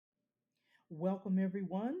Welcome,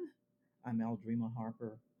 everyone. I'm Aldrima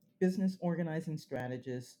Harper, business organizing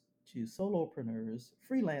strategist to solopreneurs,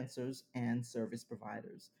 freelancers, and service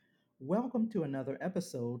providers. Welcome to another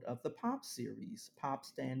episode of the POP series, POP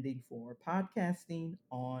standing for Podcasting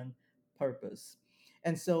on Purpose.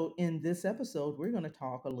 And so, in this episode, we're going to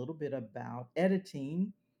talk a little bit about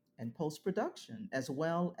editing and post production, as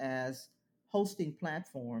well as hosting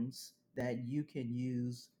platforms that you can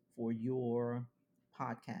use for your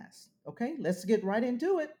podcast. Okay, let's get right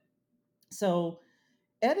into it. So,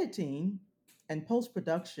 editing and post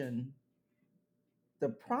production, the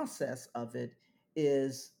process of it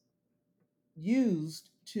is used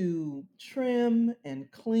to trim and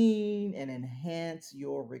clean and enhance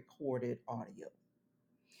your recorded audio.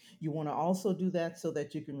 You want to also do that so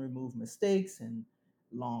that you can remove mistakes and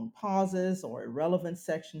long pauses or irrelevant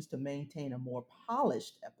sections to maintain a more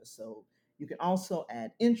polished episode. You can also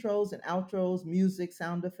add intros and outros, music,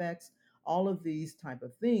 sound effects, all of these type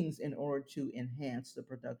of things in order to enhance the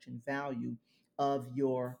production value of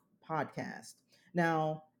your podcast.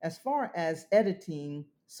 Now, as far as editing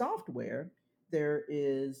software, there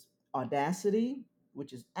is Audacity,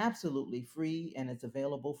 which is absolutely free and it's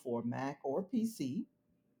available for Mac or PC.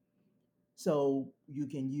 So you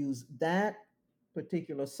can use that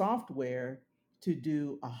particular software to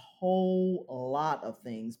do a whole lot of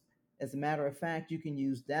things. As a matter of fact, you can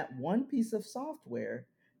use that one piece of software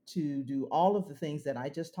to do all of the things that I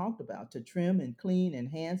just talked about, to trim and clean,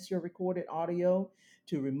 enhance your recorded audio,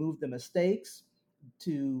 to remove the mistakes,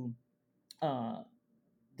 to uh,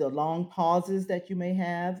 the long pauses that you may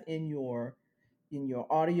have in your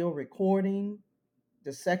audio recording,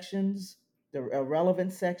 the sections, the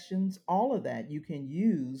irrelevant sections, all of that, you can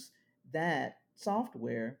use that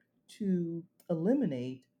software to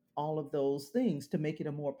eliminate all of those things to make it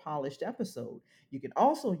a more polished episode. You can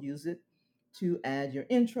also use it to add your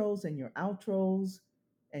intros and your outros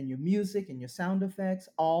and your music and your sound effects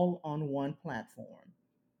all on one platform.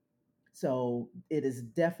 So it is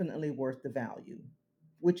definitely worth the value,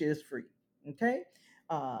 which is free. Okay.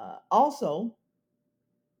 Also,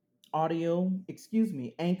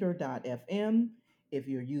 Anchor.fm. If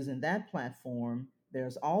you're using that platform,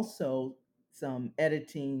 there's also some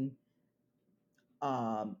editing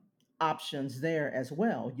um, options there as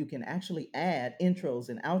well. You can actually add intros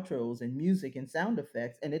and outros and music and sound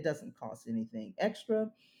effects, and it doesn't cost anything extra.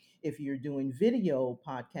 If you're doing video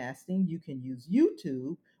podcasting, you can use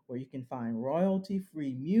YouTube, where you can find royalty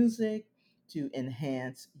free music to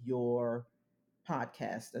enhance your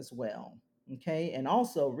podcast as well. Okay. And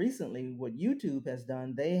also, recently, what YouTube has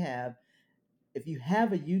done, they have, if you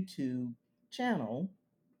have a YouTube channel,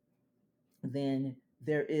 then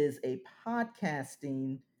there is a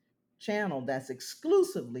podcasting channel that's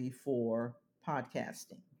exclusively for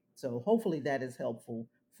podcasting. So, hopefully, that is helpful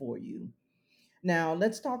for you. Now,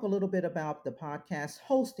 let's talk a little bit about the podcast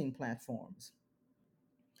hosting platforms.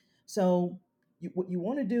 So, what you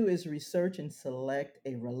want to do is research and select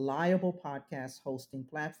a reliable podcast hosting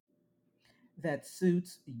platform that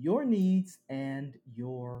suits your needs and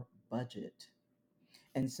your budget.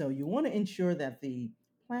 And so you want to ensure that the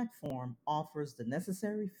platform offers the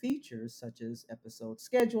necessary features such as episode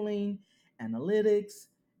scheduling, analytics,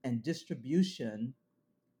 and distribution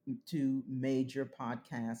to major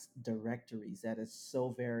podcast directories. That is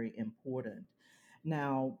so very important.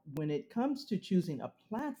 Now, when it comes to choosing a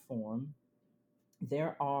platform,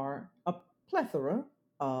 there are a plethora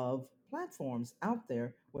of platforms out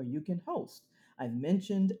there where you can host. I've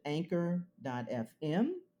mentioned Anchor.fm,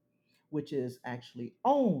 which is actually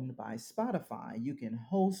owned by Spotify. You can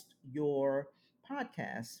host your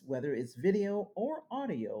podcast, whether it's video or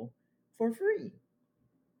audio, for free.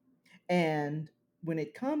 And when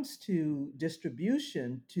it comes to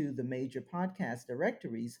distribution to the major podcast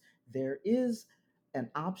directories, there is an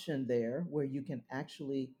option there where you can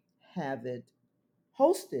actually have it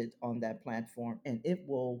hosted on that platform and it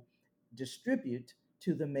will distribute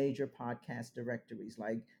to the major podcast directories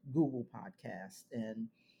like Google Podcast. And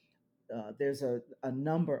there's a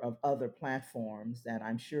number of other platforms that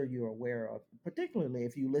I'm sure you're aware of, particularly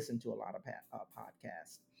if you listen to a lot of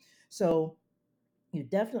podcasts. So you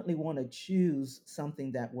definitely want to choose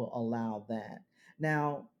something that will allow that.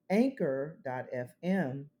 Now,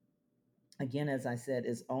 Anchor.fm, again, as I said,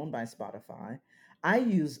 is owned by Spotify. I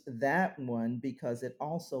use that one because it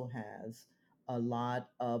also has a lot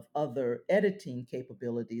of other editing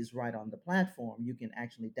capabilities right on the platform. You can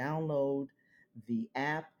actually download the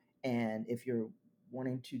app, and if you're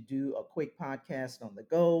wanting to do a quick podcast on the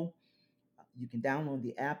go, you can download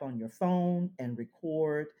the app on your phone and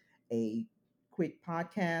record a quick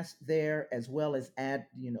podcast there, as well as add,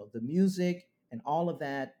 the music and all of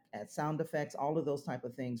that add sound effects, all of those type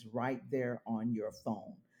of things right there on your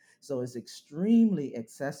phone. So it's extremely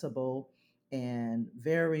accessible and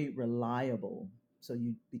very reliable. So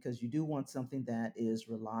you because you do want something that is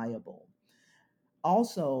reliable.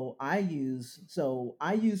 Also, I use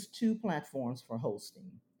two platforms for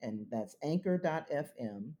hosting, and that's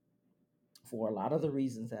Anchor.fm for a lot of the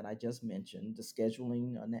reasons that I just mentioned: the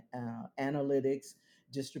scheduling, analytics,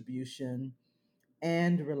 distribution,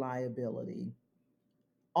 and reliability.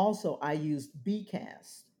 Also, I used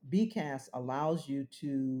Bcast. Bcast allows you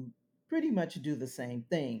to pretty much do the same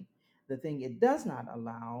thing. The thing it does not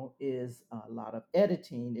allow is a lot of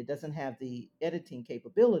editing. It doesn't have the editing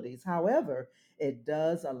capabilities. However, it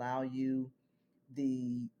does allow you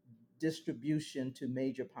the distribution to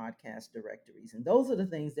major podcast directories. And those are the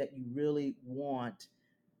things that you really want.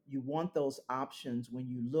 You want those options when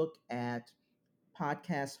you look at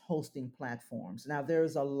podcast hosting platforms. Now,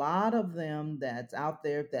 there's a lot of them that's out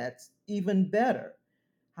there that's even better.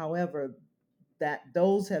 However, that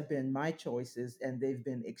those have been my choices and they've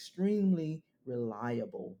been extremely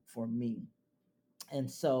reliable for me. And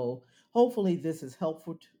so, hopefully, this is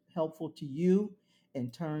helpful to you in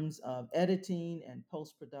terms of editing and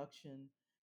post production